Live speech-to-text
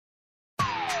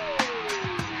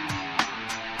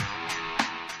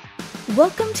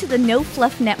Welcome to the No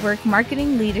Fluff Network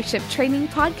Marketing Leadership Training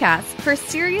Podcast for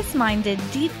serious-minded,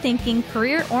 deep-thinking,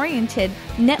 career-oriented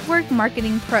network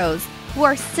marketing pros who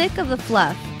are sick of the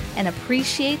fluff and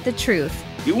appreciate the truth.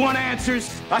 You want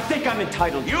answers? I think I'm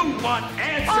entitled. You want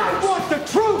answers? I want the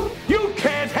truth! You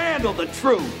can't handle the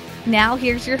truth! Now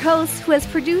here's your host who has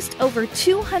produced over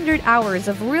 200 hours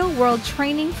of real-world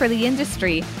training for the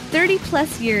industry,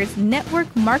 30-plus years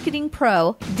network marketing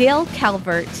pro, Dale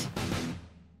Calvert.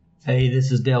 Hey,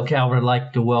 this is Dale Calvert. I'd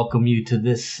like to welcome you to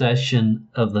this session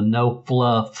of the No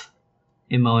Fluff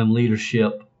MLM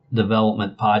Leadership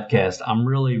Development Podcast. I'm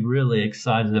really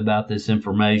excited about this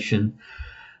information.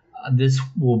 This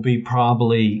will be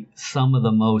probably some of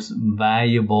the most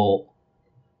valuable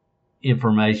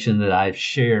information that I've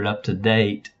shared up to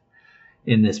date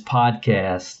in this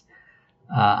podcast.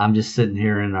 I'm just sitting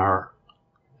here in our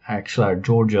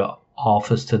Georgia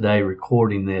office today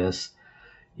recording this.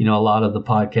 You know, a lot of the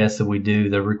podcasts that we do,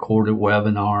 they're recorded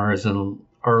webinars, and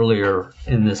earlier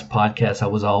in this podcast, I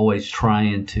was always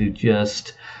trying to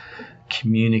just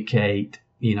communicate,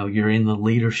 you know, you're in the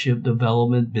leadership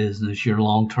development business. Your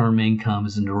long-term income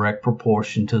is in direct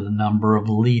proportion to the number of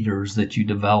leaders that you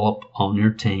develop on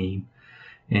your team.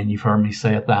 And you've heard me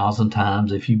say 1,000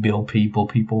 times, if you build people,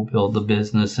 people build the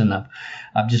business. And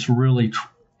I've just really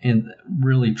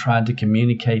tried to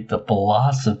communicate the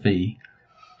philosophy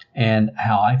and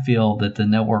how I feel that the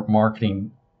network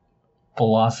marketing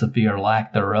philosophy or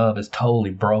lack thereof is totally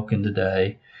broken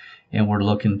today. And we're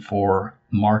looking for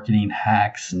marketing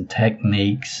hacks and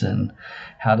techniques and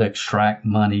how to extract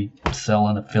money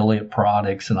selling affiliate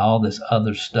products and all this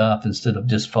other stuff instead of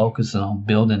just focusing on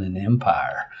building an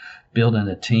empire, building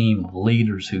a team of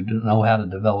leaders who know how to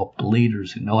develop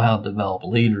leaders, who know how to develop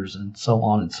leaders, and so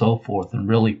on and so forth, and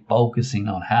really focusing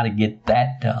on how to get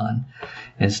that done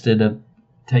instead of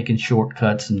taking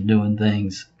shortcuts and doing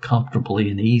things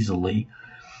comfortably and easily,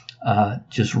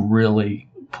 just really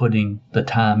putting the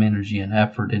time, energy, and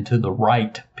effort into the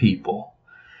right people.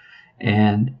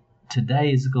 And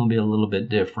today is going to be a little bit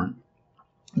different.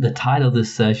 The title of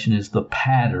this session is The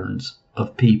Patterns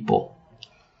of People.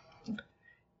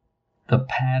 The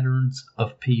patterns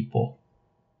of people.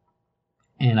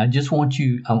 And I just want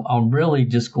you, I'm really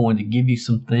just going to give you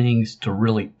some things to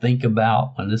really think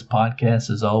about when this podcast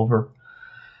is over.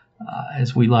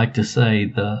 As we like to say,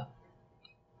 the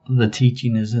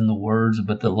teaching is in the words,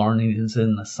 but the learning is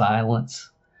in the silence,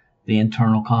 the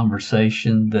internal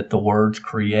conversation that the words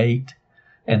create,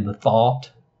 and the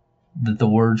thought that the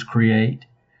words create.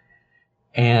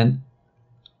 And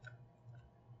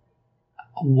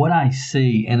what I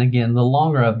see, and again, the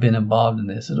longer I've been involved in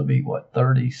this, it'll be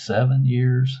 37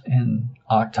 years in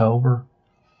October.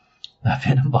 I've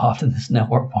been involved in this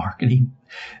network marketing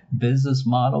business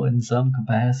model in some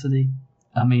capacity.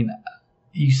 I mean,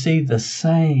 you see the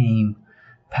same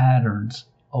patterns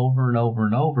over and over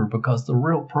and over because the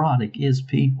real product is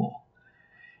people.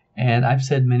 And I've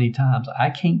said many times, I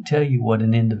can't tell you what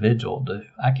an individual will do.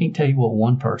 I can't tell you what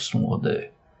one person will do.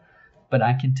 But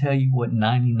I can tell you what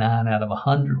 99 out of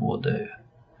 100 will do,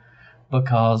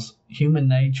 because human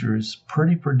nature is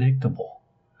pretty predictable.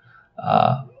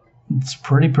 It's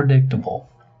pretty predictable.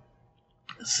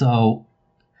 So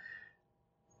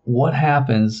what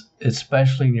happens,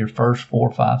 especially in your first 4,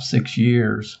 5, 6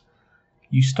 years,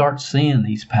 you start seeing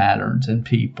these patterns in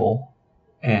people,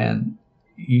 and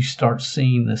you start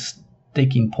seeing the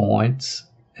sticking points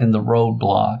and the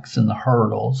roadblocks and the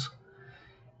hurdles.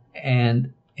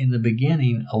 And in the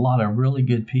beginning, a lot of really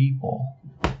good people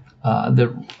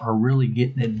that are really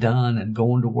getting it done and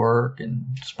going to work and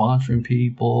sponsoring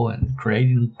people and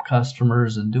creating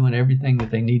customers and doing everything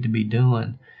that they need to be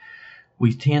doing,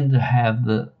 we tend to have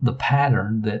the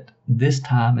pattern that this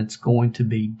time it's going to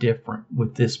be different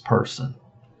with this person.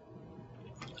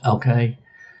 Okay?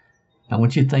 I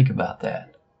want you to think about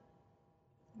that.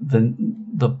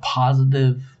 The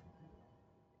positive,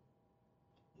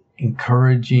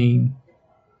 encouraging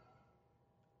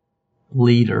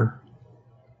leader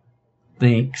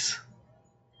thinks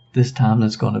this time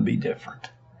it's going to be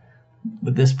different.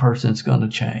 But this person's going to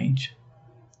change.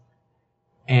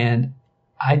 And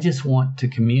I just want to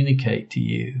communicate to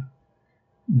you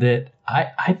that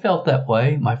I felt that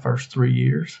way my first 3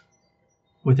 years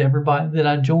with everybody that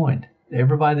I joined.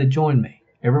 Everybody that joined me,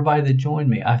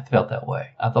 I felt that way.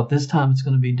 I thought this time it's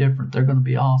going to be different. They're going to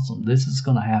be awesome. This is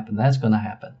going to happen. That's going to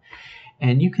happen.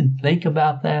 And you can think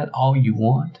about that all you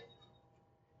want.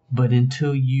 But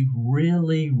until you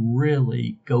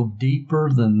really go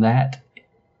deeper than that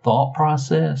thought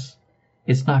process,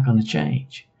 it's not going to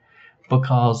change.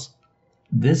 Because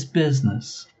this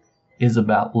business is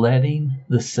about letting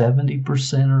the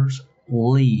 70%ers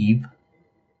leave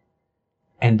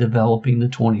and developing the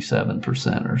 27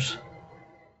 percenters.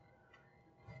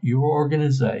 Your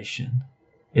organization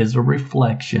is a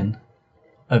reflection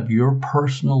of your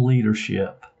personal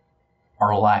leadership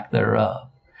or lack thereof.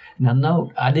 Now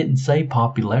note, I didn't say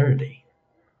popularity.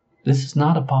 This is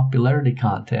not a popularity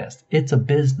contest. It's a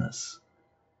business.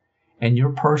 And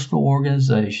your personal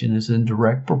organization is in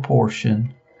direct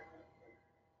proportion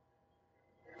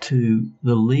to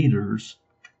the leaders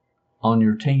on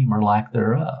your team or lack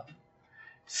thereof.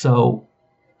 So,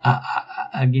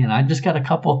 I just got a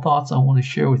couple of thoughts I want to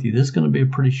share with you. This is going to be a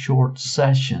pretty short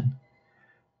session,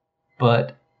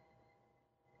 but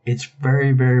it's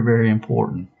very, very, very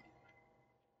important.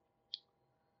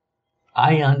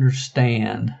 I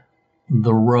understand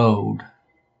the road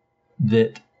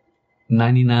that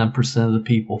 99% of the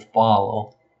people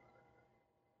follow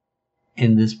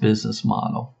in this business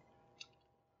model.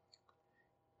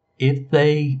 If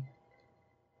they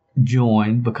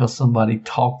join because somebody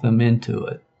talked them into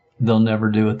it, they'll never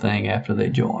do a thing after they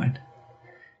join.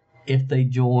 If they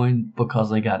join because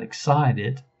they got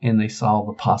excited and they saw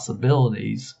the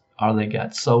possibilities, or they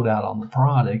got sold out on the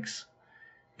products,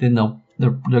 then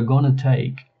they're going to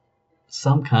take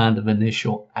some kind of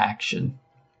initial action.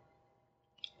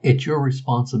 It's your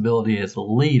responsibility as a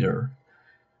leader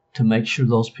to make sure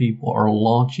those people are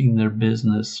launching their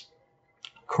business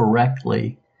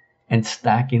correctly and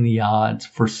stacking the odds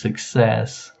for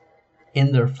success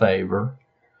in their favor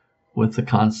with the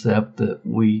concept that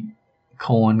we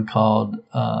coined called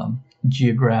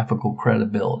geographical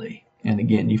credibility. And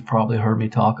again, you've probably heard me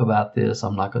talk about this.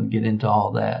 I'm not going to get into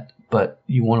all that, but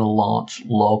you want to launch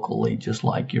locally, just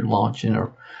like you're launching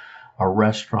a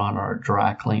restaurant or a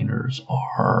dry cleaners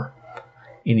or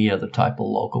any other type of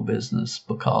local business,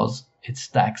 because it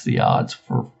stacks the odds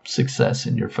for success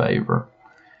in your favor.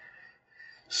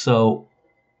 So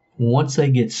once they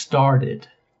get started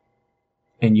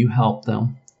and you help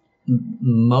them,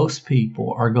 most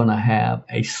people are going to have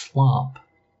a slump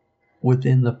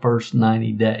within the first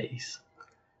 90 days.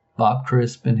 Bob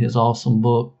Crisp, in his awesome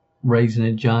book, Raising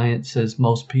a Giant, says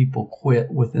most people quit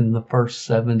within the first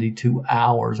 72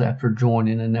 hours after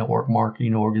joining a network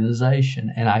marketing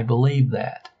organization. And I believe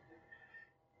that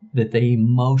they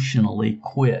emotionally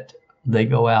quit. They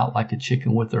go out like a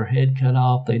chicken with their head cut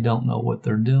off. They don't know what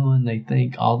they're doing. They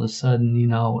think all of a sudden,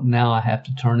 now I have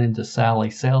to turn into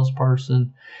Sally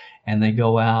salesperson. And they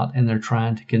go out and they're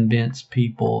trying to convince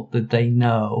people that they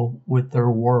know with their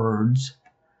words.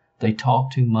 They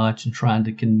talk too much and trying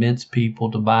to convince people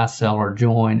to buy, sell, or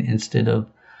join instead of,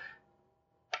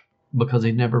 because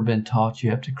they've never been taught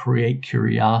you have to create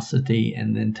curiosity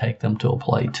and then take them to a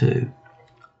play two.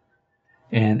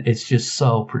 And it's just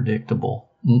so predictable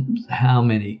how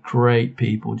many great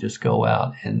people just go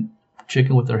out and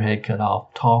chicken with their head cut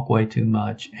off, talk way too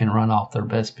much, and run off their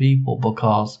best people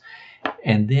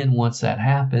and then once that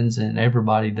happens and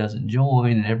everybody doesn't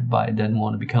join and everybody doesn't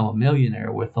want to become a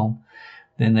millionaire with them,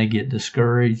 then they get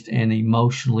discouraged, and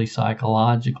emotionally,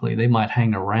 psychologically, they might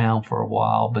hang around for a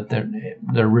while, but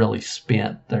they're really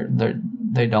spent.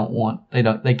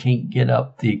 They can't get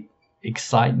up the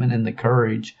excitement and the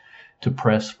courage to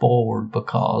press forward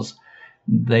because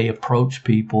they approach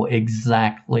people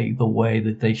exactly the way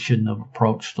that they shouldn't have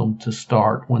approached them to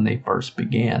start when they first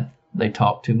began. They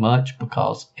talk too much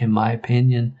because, in my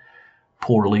opinion,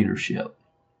 poor leadership.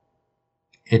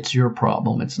 It's your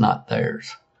problem. It's not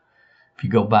theirs. If you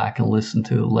go back and listen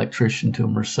to Electrician to a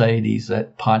Mercedes,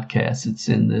 that podcast, it's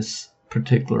in this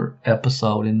particular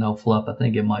episode in No Fluff. I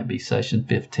think it might be session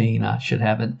 15. I should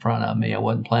have it in front of me. I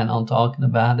wasn't planning on talking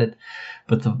about it.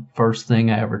 But the first thing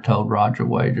I ever told Roger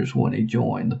Wagers when he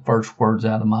joined, the first words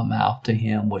out of my mouth to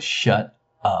him was, shut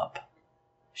up.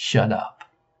 Shut up.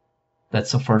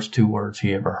 That's the first two words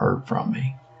he ever heard from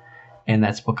me. And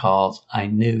that's because I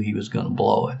knew he was going to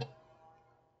blow it.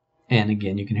 And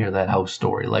again, you can hear that whole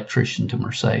story, Electrician to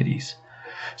Mercedes.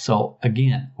 So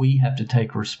again, we have to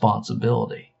take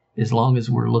responsibility. As long as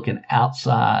we're looking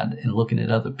outside and looking at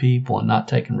other people and not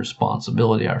taking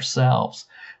responsibility ourselves,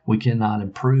 we cannot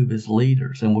improve as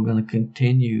leaders. And we're going to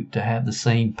continue to have the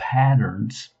same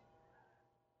patterns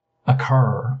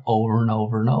occur over and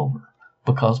over and over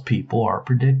because people are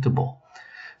predictable.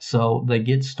 So they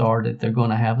get started, they're going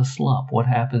to have a slump. What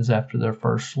happens after their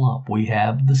first slump? We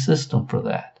have the system for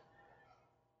that.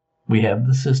 We have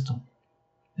the system.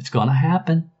 It's going to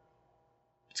happen.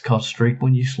 It's called Streak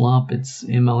When You Slump. It's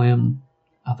MLM,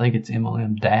 I think it's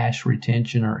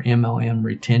MLM-retention or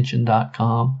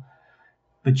MLMretention.com.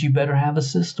 But you better have a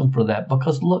system for that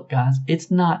because look, guys, it's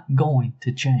not going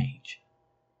to change.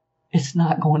 It's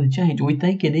not going to change. We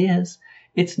think it is.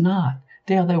 It's not.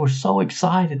 Dale, they were so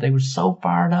excited. They were so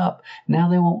fired up. Now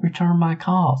they won't return my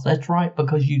calls. That's right,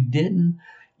 because you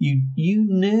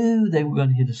knew they were going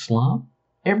to hit a slump.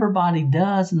 Everybody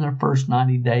does in their first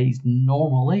 90 days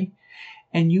normally,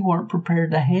 and you weren't prepared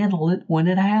to handle it when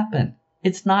it happened.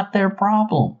 It's not their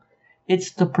problem. It's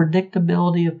the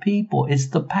predictability of people. It's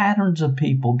the patterns of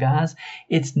people, guys.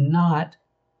 It's not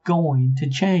going to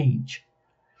change.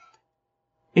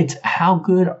 It's how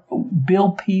good,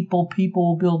 build people, people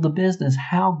will build the business.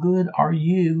 How good are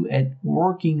you at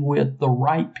working with the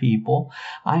right people?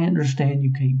 I understand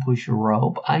you can't push a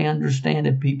rope. I understand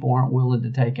if people aren't willing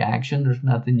to take action, there's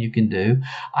nothing you can do.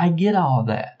 I get all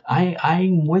that.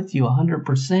 I'm with you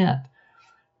 100%.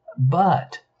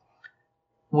 But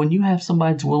when you have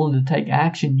somebody that's willing to take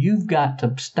action, you've got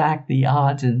to stack the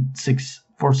odds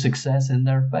for success in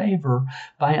their favor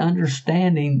by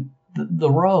understanding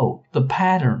the road, the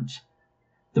patterns,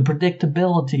 the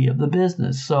predictability of the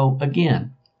business. So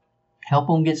again, help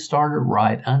them get started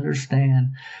right. Understand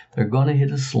they're going to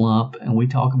hit a slump, and we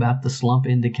talk about the slump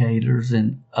indicators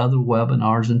in other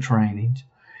webinars and trainings.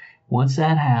 Once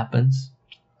that happens,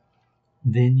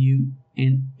 then you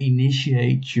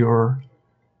initiate your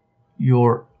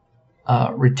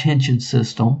retention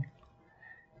system.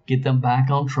 Get them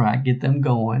back on track, get them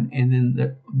going, and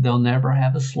then they'll never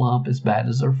have a slump as bad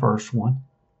as their first one.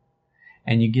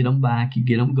 And you get them back, you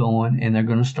get them going, and they're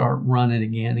going to start running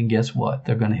again. And guess what?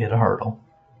 They're going to hit a hurdle.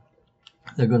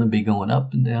 They're going to be going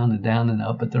up and down and down and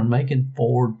up, but they're making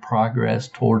forward progress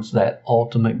towards that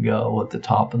ultimate goal at the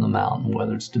top of the mountain,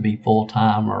 whether it's to be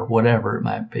full-time or whatever it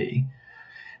might be.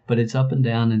 But it's up and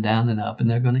down and down and up, and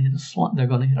they're going to hit a slump. They're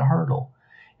going to hit a hurdle.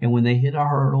 And when they hit a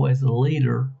hurdle as a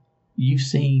leader, you've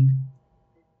seen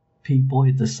people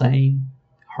hit the same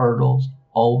hurdles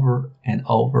over and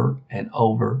over and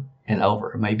over and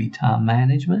over. It may be time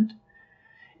management.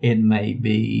 It may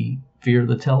be fear of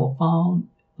the telephone.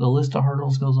 The list of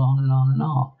hurdles goes on and on and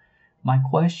on. My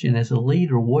question as a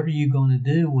leader, what are you going to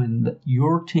do when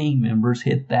your team members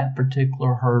hit that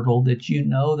particular hurdle that you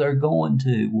know they're going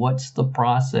to? What's the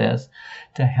process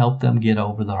to help them get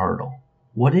over the hurdle?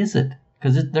 What is it?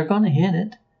 Because they're going to hit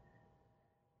it.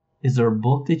 Is there a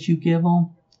book that you give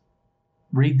them?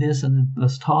 Read this and then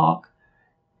let's talk.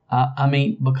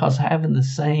 Because having the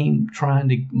same trying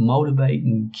to motivate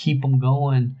and keep them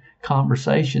going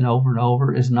conversation over and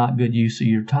over is not good use of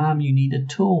your time. You need a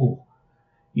tool.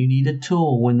 You need a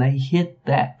tool. When they hit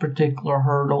that particular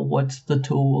hurdle, what's the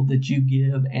tool that you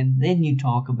give? And then you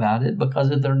talk about it,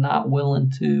 because if they're not willing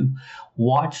to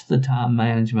watch the time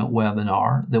management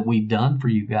webinar that we've done for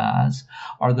you guys,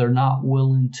 or they're not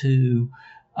willing to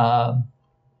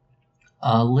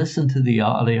listen to the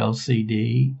audio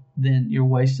CD, then you're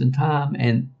wasting time.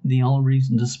 And the only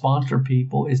reason to sponsor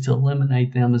people is to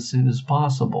eliminate them as soon as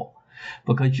possible,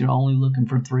 because you're only looking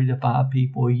for 3 to 5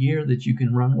 people a year that you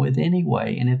can run with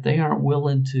anyway. And if they aren't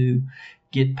willing to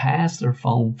get past their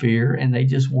phone fear and they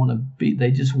just want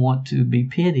to be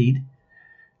pitied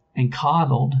and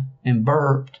coddled and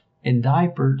burped and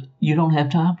diapered, you don't have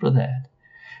time for that.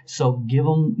 So give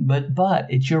them, but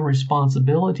it's your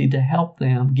responsibility to help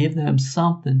them, give them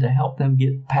something to help them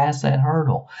get past that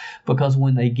hurdle. Because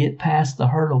when they get past the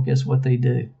hurdle, guess what they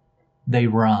do? They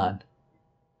run.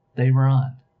 They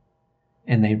run.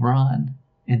 And they run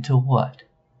until what?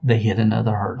 They hit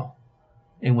another hurdle.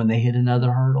 And when they hit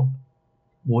another hurdle,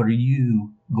 what are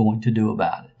you going to do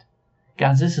about it?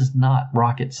 Guys, this is not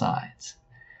rocket science,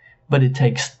 but it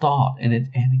takes thought. And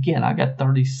again, I got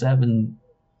 37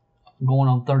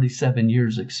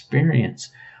 years experience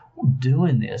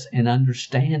doing this and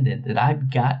understanding that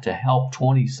I've got to help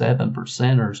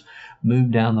 27%ers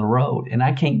move down the road. And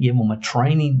I can't give them a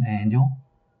training manual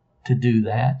to do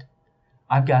that.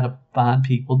 I've got to find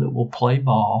people that will play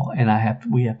ball, and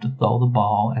we have to throw the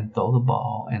ball, and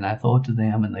I throw it to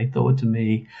them and they throw it to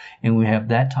me, and we have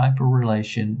that type of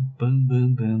relation, boom,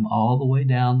 boom, boom, all the way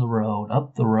down the road,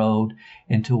 up the road,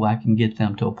 until I can get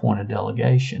them to a point of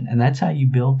delegation. And that's how you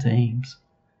build teams.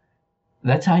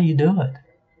 That's how you do it.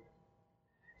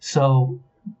 So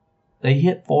they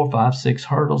hit 4, 5, 6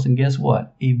 hurdles, and guess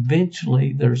what?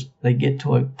 Eventually they get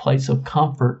to a place of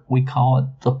comfort. We call it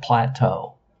the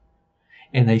plateau.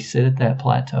 And they sit at that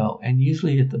plateau. And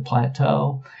usually at the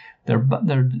plateau, they're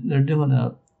doing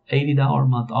a $80 a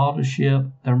month auto ship.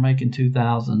 They're making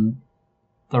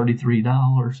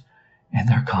 $2,033, and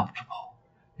they're comfortable.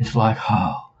 It's like,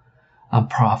 oh, I'm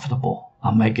profitable.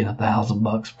 I'm making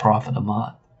 $1,000 profit a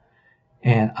month.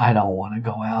 And I don't want to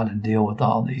go out and deal with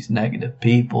all these negative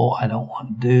people. I don't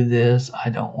want to do this.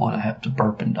 I don't want to have to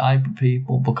burp and diaper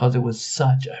people, because it was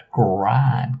such a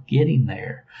grind getting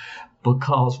there.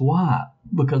 Because why?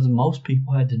 Because most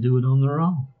people had to do it on their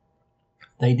own.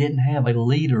 They didn't have a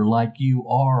leader like you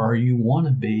are or you want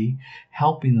to be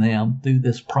helping them through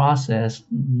this process,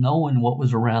 knowing what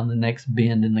was around the next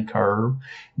bend in the curve,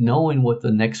 knowing what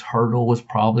the next hurdle was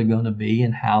probably going to be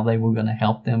and how they were going to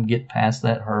help them get past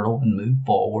that hurdle and move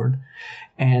forward.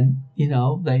 And,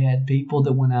 they had people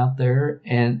that went out there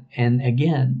and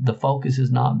again, the focus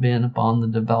has not been upon the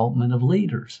development of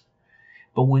leaders.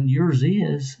 But when yours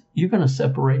is, you're going to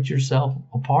separate yourself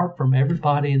apart from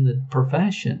everybody in the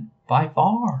profession by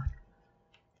far.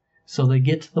 So they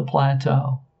get to the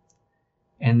plateau,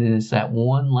 and then it's that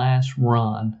one last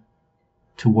run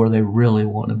to where they really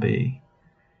want to be.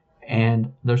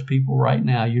 And there's people right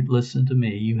now, you listen to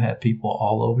me, you have people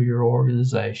all over your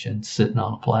organization sitting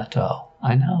on a plateau.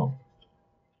 I know.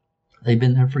 They've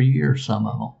been there for years, some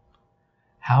of them.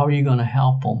 How are you going to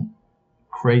help them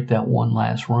create that one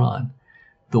last run?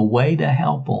 The way to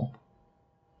help them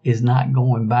is not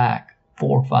going back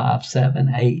 4, 5,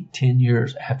 7, 8, 10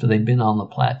 years after they've been on the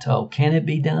plateau. Can it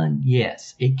be done?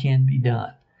 Yes, it can be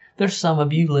done. There's some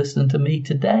of you listening to me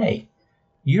today.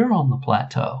 You're on the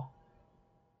plateau.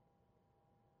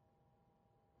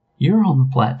 You're on the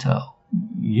plateau.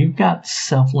 You've got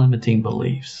self-limiting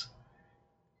beliefs.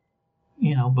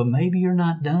 But maybe you're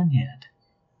not done yet.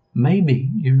 Maybe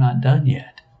you're not done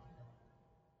yet.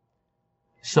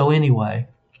 So anyway,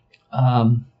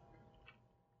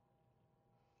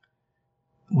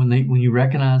 when you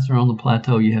recognize they're on the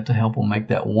plateau, you have to help them make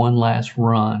that one last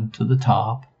run to the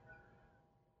top,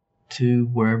 to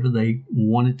wherever they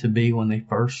want it to be when they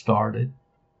first started.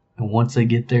 And once they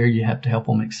get there, you have to help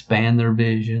them expand their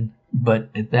vision. But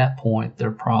at that point,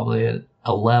 they're probably at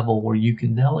a level where you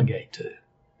can delegate to,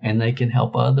 and they can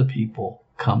help other people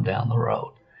come down the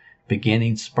road.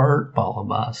 Beginning spurt, followed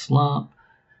by a slump,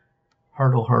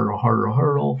 hurdle, hurdle, hurdle,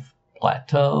 hurdle,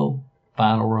 plateau,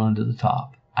 final run to the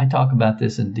top. I talk about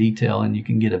this in detail, and you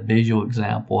can get a visual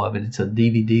example of it. It's a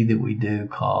DVD that we do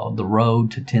called The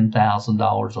Road to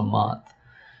 $10,000 a Month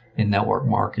in Network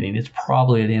Marketing. It's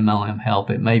probably at MLM Help.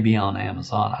 It may be on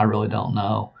Amazon. I really don't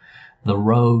know. The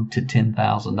Road to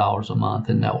 $10,000 a Month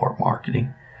in Network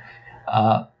Marketing.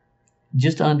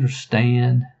 Just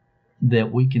understand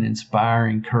that we can inspire,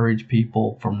 encourage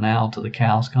people from now till the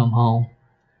cows come home,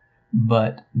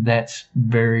 but that's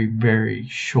very, very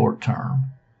short term.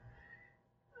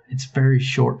 It's very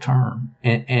short term.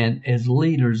 And as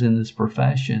leaders in this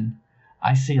profession,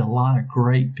 I see a lot of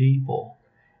great people,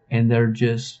 and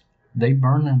they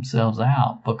burn themselves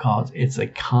out because it's a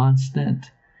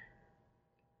constant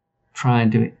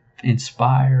trying to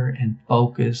inspire and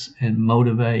focus and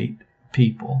motivate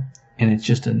people. And it's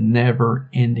just a never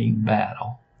ending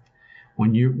battle.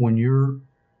 When your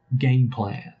game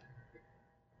plan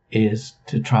is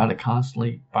to try to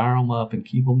constantly fire them up and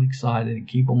keep them excited and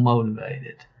keep them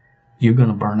motivated, you're going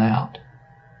to burn out.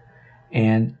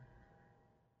 And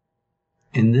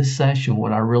in this session,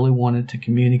 what I really wanted to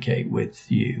communicate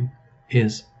with you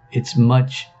is it's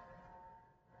much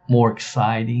more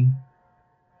exciting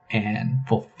and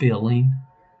fulfilling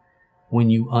when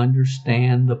you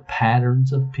understand the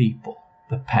patterns of people,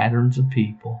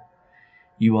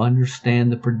 you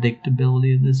understand the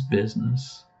predictability of this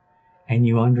business, and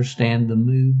you understand the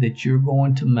move that you're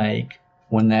going to make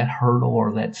when that hurdle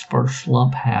or that first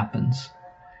slump happens.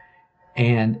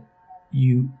 And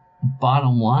you,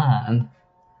 bottom line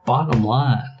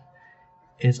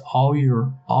is all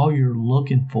you're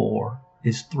looking for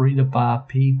is 3 to 5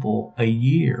 people a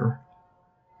year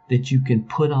that you can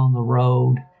put on the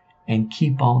road and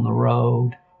keep on the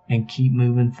road and keep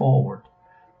moving forward,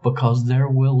 because they're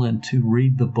willing to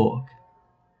read the book.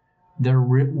 They're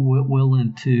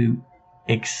willing to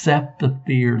accept the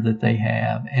fear that they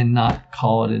have and not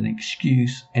call it an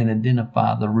excuse, and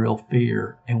identify the real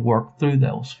fear and work through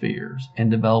those fears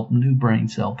and develop new brain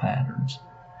cell patterns.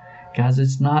 Guys,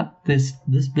 it's not this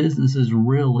business is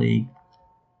really,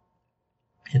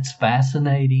 it's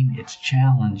fascinating, it's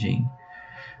challenging,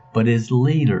 but as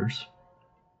leaders,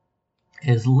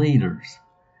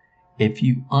 if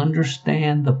you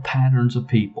understand the patterns of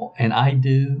people, and I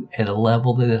do at a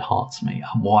level that it haunts me.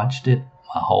 I've watched it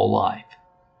my whole life,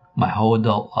 my whole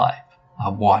adult life.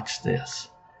 I've watched this,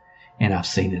 and I've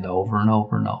seen it over and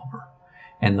over and over.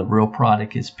 And the real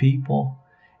product is people,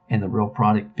 and the real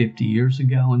product 50 years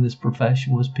ago in this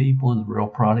profession was people, and the real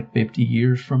product 50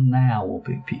 years from now will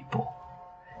be people.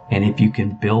 And if you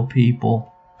can build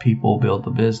people, people will build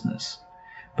the business.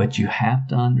 But you have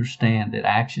to understand that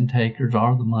action takers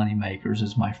are the money makers,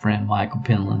 as my friend Michael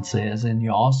Penland says. And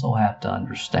you also have to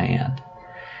understand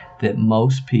that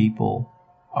most people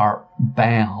are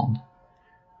bound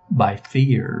by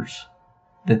fears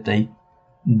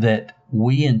that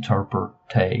we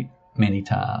interpretate many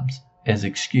times as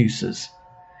excuses.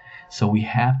 So we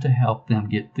have to help them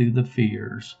get through the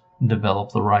fears,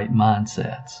 develop the right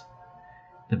mindsets.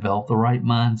 Develop the right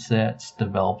mindsets,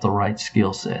 develop the right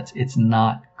skill sets. It's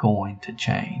not going to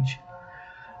change.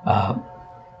 I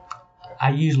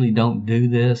usually don't do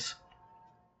this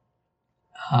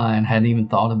and hadn't even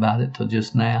thought about it till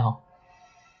just now.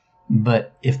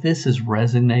 But if this has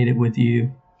resonated with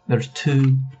you, there's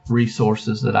two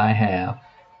resources that I have.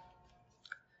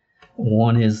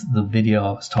 One is the video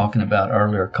I was talking about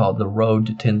earlier called The Road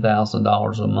to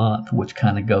 $10,000 a Month, which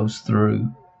kind of goes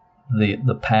through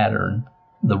the pattern,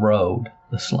 the road,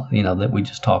 that we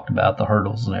just talked about, the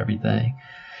hurdles and everything.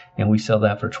 And we sell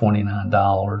that for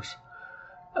 $29.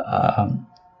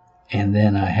 And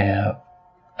then I have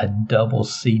a double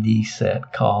CD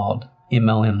set called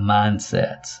MLM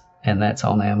Mindsets, and that's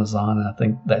on Amazon, and I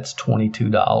think that's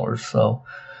 $22. So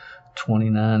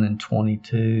 29 and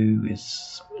 22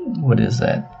 is, what is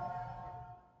that?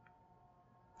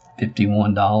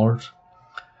 $51.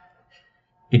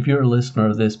 If you're a listener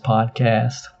of this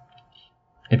podcast,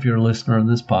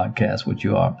 which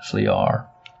you obviously are,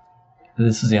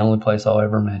 this is the only place I'll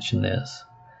ever mention this.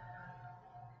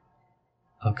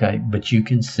 Okay, but you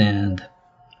can send,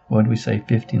 what did we say,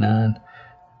 59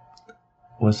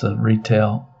 was the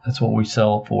retail. That's what we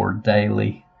sell for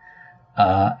daily.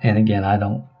 And again, I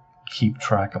don't keep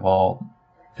track of all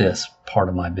this part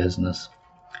of my business.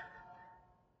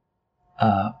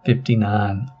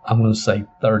 59, I'm going to say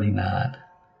 39.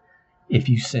 If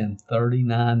you send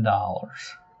 $39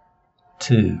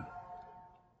 to,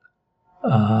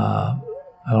 I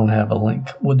don't have a link.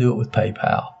 We'll do it with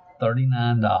PayPal.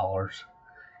 $39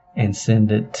 and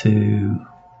send it to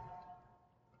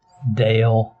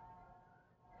Dale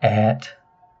at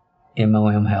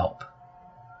MLM Help.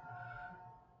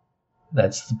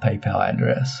 That's the PayPal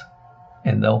address.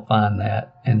 And they'll find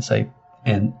that and say,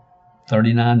 and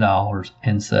 $39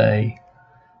 and say,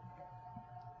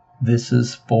 this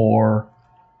is for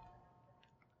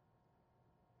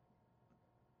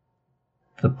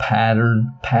the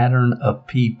pattern of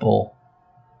people.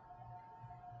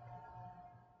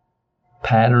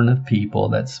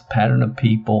 That's Pattern of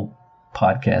People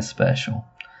podcast special.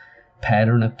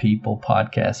 Pattern of People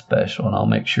podcast special. And I'll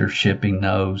make sure shipping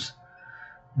knows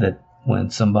that when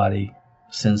somebody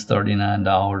sends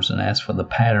 $39 and asks for the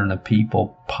Pattern of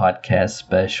People podcast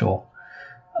special,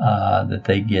 that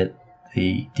they get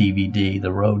the DVD,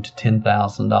 The Road to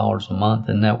 $10,000 a Month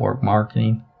in Network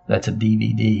Marketing. That's a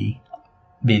DVD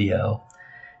video.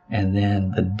 And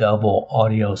then the double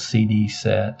audio CD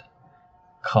set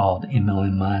called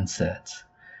MLM Mindsets.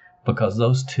 Because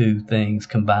those two things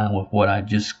combined with what I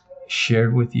just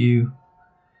shared with you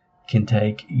can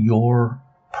take your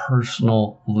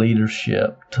personal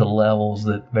leadership to levels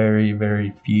that very,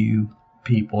 very few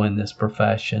people in this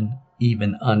profession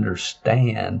even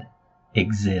understand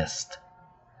exist.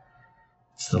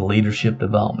 It's the leadership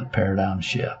development paradigm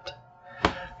shift.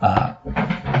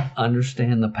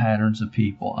 Understand the patterns of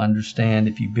people. Understand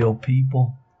if you build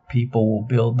people, people will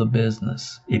build the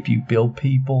business. If you build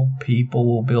people, people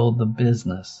will build the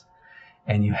business.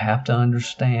 And you have to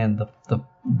understand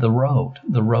the road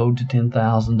to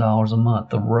 $10,000 a month,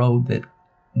 the road that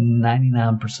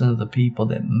 99% of the people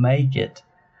that make it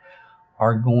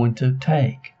are going to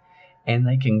take. And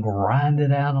they can grind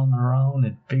it out on their own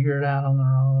and figure it out on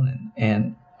their own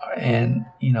and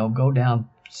go down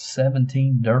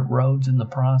 17 dirt roads in the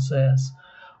process.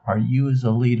 Or you as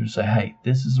a leader say, hey,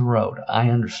 this is the road.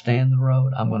 I understand the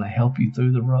road. I'm going to help you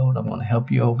through the road. I'm going to help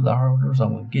you over the hurdles.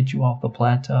 I'm going to get you off the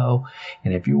plateau.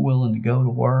 And if you're willing to go to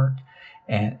work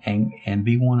and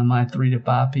be one of my 3 to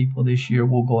 5 people this year,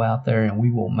 we'll go out there and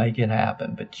we will make it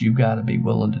happen. But you got to be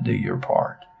willing to do your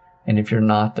part. And if you're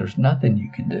not, there's nothing you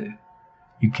can do.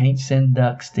 You can't send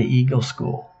ducks to Eagle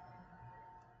School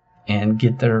and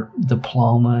get their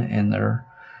diploma and their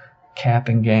cap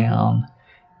and gown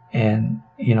and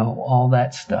all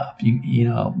that stuff.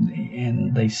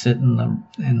 And they sit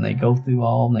and they go through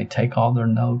all, and they take all their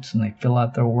notes and they fill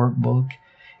out their workbook,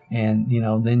 and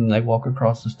then they walk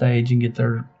across the stage and get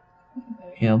their,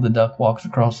 the duck walks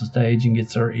across the stage and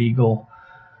gets their eagle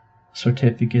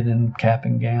certificate and cap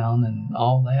and gown and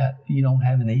all that. You don't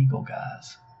have an eagle,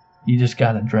 guys. You just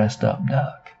got a dressed up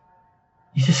duck.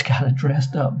 You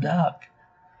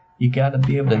got to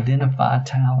be able to identify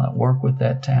talent, work with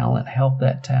that talent, help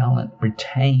that talent,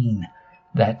 retain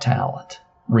that talent,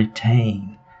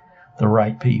 retain the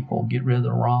right people, get rid of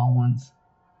the wrong ones,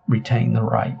 retain the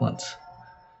right ones.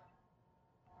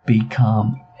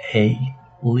 Become a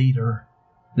leader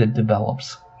that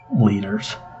develops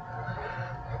leaders.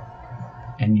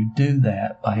 And you do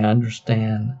that by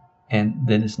understanding and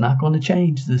that it's not going to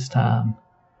change this time.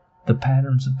 The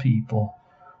patterns of people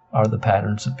are the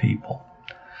patterns of people.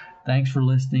 Thanks for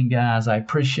listening, guys. I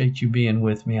appreciate you being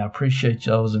with me. I appreciate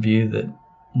those of you that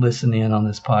listen in on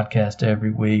this podcast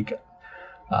every week.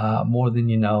 More than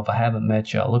you know, if I haven't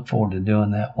met you, I look forward to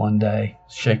doing that one day,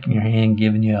 shaking your hand,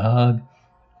 giving you a hug.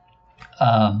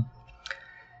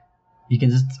 You can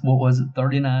just, what was it,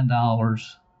 $39,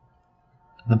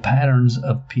 the Patterns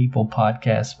of People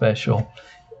podcast special.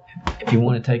 If you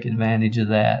want to take advantage of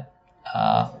that,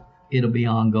 it'll be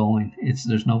ongoing.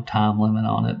 There's no time limit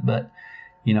on it, but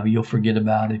you'll forget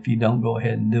about it if you don't go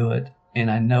ahead and do it. And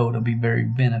I know it'll be very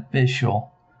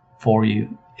beneficial for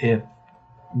you if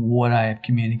what I have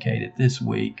communicated this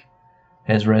week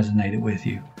has resonated with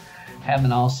you. Have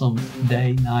an awesome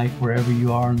day, night, wherever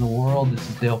you are in the world. This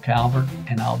is Dale Calvert,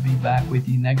 and I'll be back with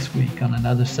you next week on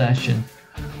another session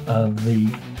of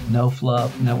the No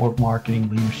Fluff Network Marketing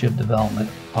Leadership Development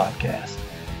Podcast.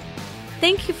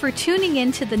 Thank you for tuning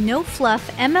in to the No Fluff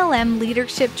MLM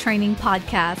Leadership Training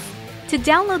Podcast. To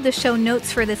download the show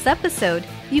notes for this episode,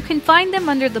 you can find them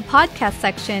under the podcast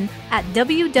section at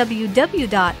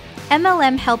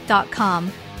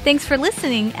www.mlmhelp.com. Thanks for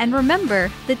listening, and remember,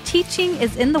 the teaching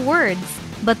is in the words,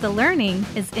 but the learning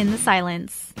is in the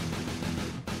silence.